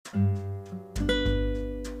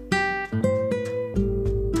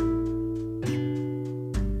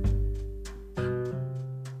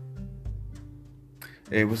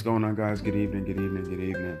Hey, what's going on, guys? Good evening, good evening, good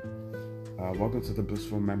evening. Welcome to the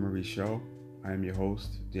Blissful Memory Show. I am your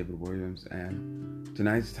host, David Williams, and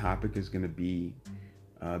tonight's topic is going to be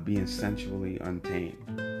being sensually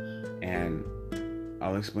untamed. And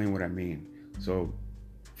I'll explain what I mean. So,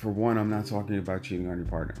 for one, I'm not talking about cheating on your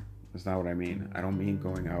partner. That's not what I mean. I don't mean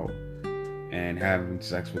going out and having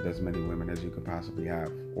sex with as many women as you could possibly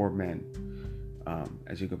have, or men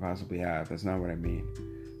as you could possibly have. That's not what I mean.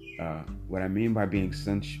 What I mean by being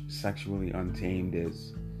sexually untamed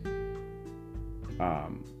is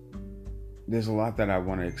there's a lot that I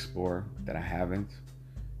want to explore that I haven't.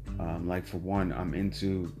 Like, for one, I'm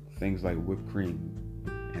into things like whipped cream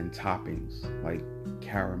and toppings like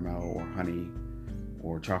caramel or honey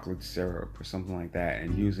or chocolate syrup or something like that,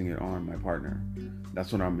 and using it on my partner.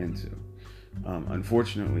 That's what I'm into.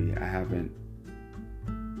 Unfortunately, I haven't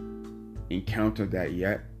encountered that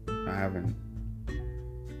yet. I haven't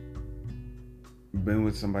been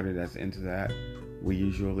with somebody that's into that. We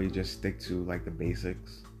usually just stick to like the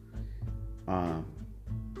basics,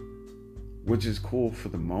 which is cool for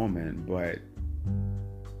the moment, but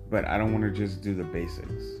I don't want to just do the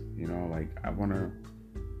basics, like I want to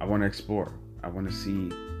explore. I want to see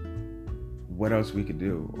what else we could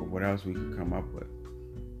do or what else we could come up with,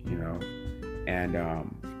 and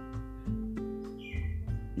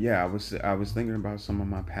yeah, I was thinking about some of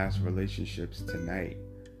my past relationships tonight.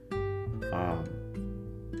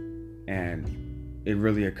 And it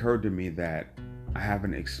really occurred to me that I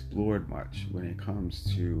haven't explored much when it comes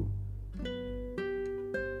to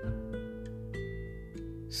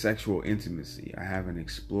sexual intimacy. I haven't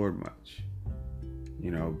explored much,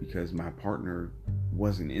 because my partner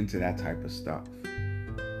wasn't into that type of stuff.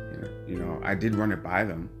 I did run it by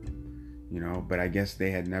them, but I guess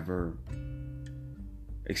they had never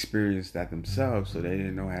experienced that themselves, so they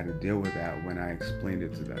didn't know how to deal with that when I explained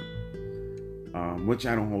it to them. Which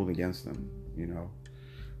I don't hold against them,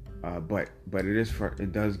 but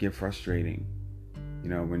it does get frustrating,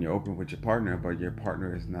 when you're open with your partner, but your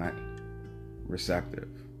partner is not receptive,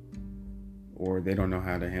 or they don't know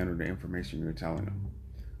how to handle the information you're telling them.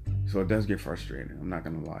 So it does get frustrating. I'm not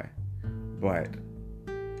gonna lie, but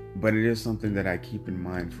it is something that I keep in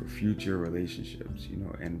mind for future relationships,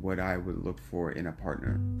 and what I would look for in a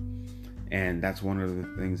partner, and that's one of the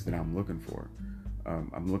things that I'm looking for.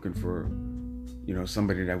 I'm looking for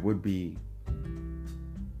somebody that would be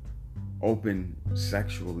open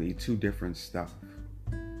sexually to different stuff,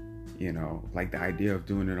 like the idea of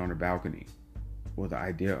doing it on a balcony, or the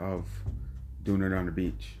idea of doing it on the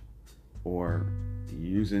beach, or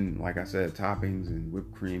using, like I said, toppings and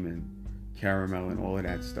whipped cream and caramel and all of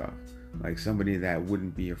that stuff. Like somebody that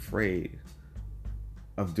wouldn't be afraid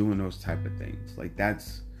of doing those type of things. Like,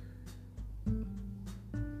 that's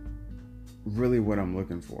really what I'm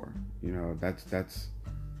looking for. That's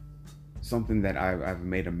something that I've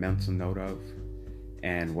made a mental note of,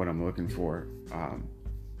 and what I'm looking for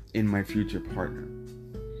in my future partner.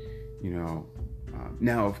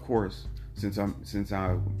 Now, of course, since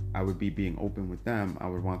I would be being open with them, I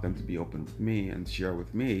would want them to be open with me and share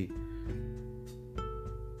with me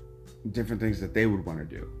different things that they would want to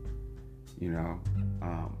do.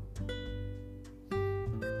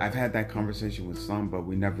 I've had that conversation with some, but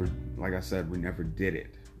we never, like I said, we never did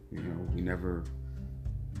it. We never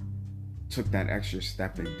took that extra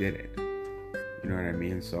step and did it. You know what I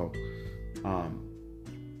mean? So,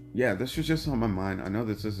 yeah, this was just on my mind. I know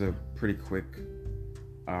this is a pretty quick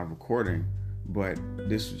recording, but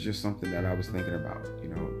this was just something that I was thinking about.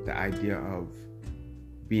 The idea of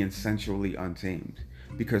being sensually untamed.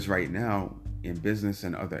 Because right now, in business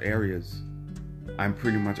and other areas, I'm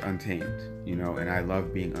pretty much untamed, and I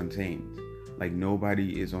love being untamed. Like,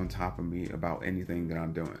 nobody is on top of me about anything that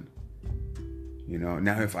I'm doing.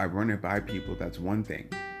 Now if I run it by people, that's one thing,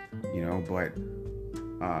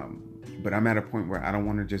 but I'm at a point where I don't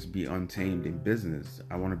want to just be untamed in business.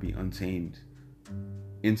 I want to be untamed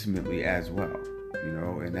intimately as well,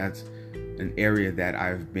 and that's an area that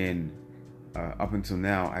I've been, up until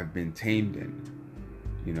now, I've been tamed in.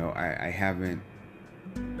 I haven't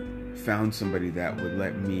found somebody that would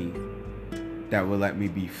let me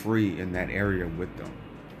be free in that area with them.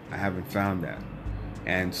 I haven't found that.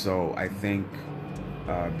 And so I think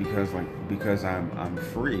because I'm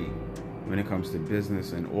free when it comes to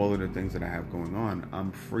business and all of the things that I have going on,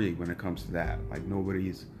 I'm free when it comes to that. Like,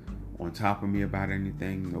 nobody's on top of me about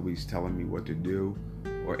anything. Nobody's telling me what to do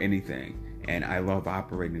or anything. And I love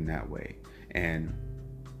operating that way. And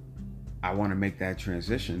I want to make that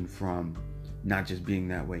transition from not just being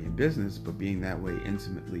that way in business, but being that way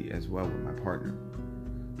intimately as well with my partner,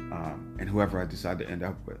 and whoever I decide to end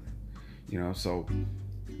up with. So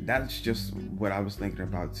that's just what I was thinking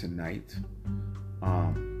about tonight.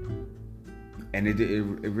 And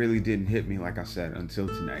it really didn't hit me, like I said, until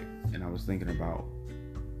tonight. And I was thinking about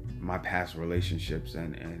my past relationships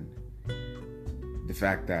and the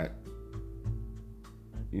fact that,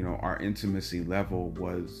 you know, our intimacy level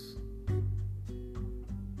was,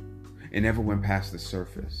 it never went past the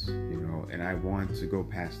surface, you know, and I want to go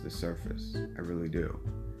past the surface. I really do,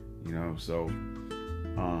 you know. So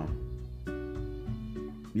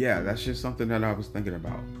yeah, that's just something that I was thinking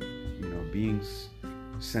about, you know, being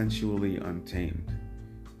sensually untamed.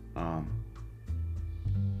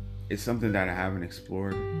 It's something that I haven't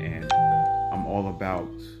explored, and I'm all about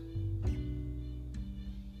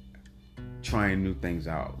trying new things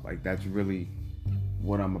out. Like, that's really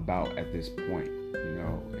what I'm about at this point, you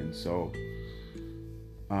know. And so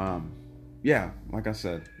yeah, like I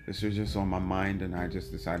said, this was just on my mind, and I just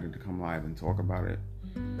decided to come live and talk about it.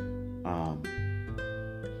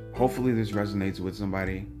 Hopefully this resonates with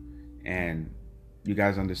somebody, and you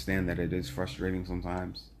guys understand that it is frustrating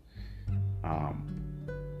sometimes.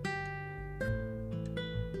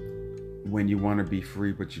 When you want to be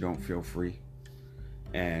free, but you don't feel free.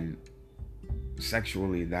 And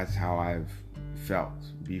sexually, that's how I've felt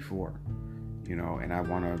before, you know, and I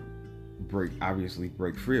want to break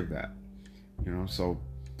free of that, you know. So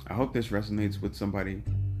I hope this resonates with somebody.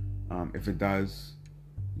 If it does,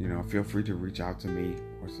 you know, feel free to reach out to me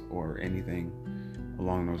or anything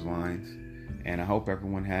along those lines. And I hope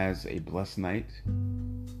everyone has a blessed night.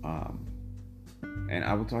 And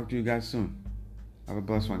I will talk to you guys soon. Have a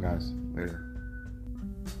blessed one, guys. Later.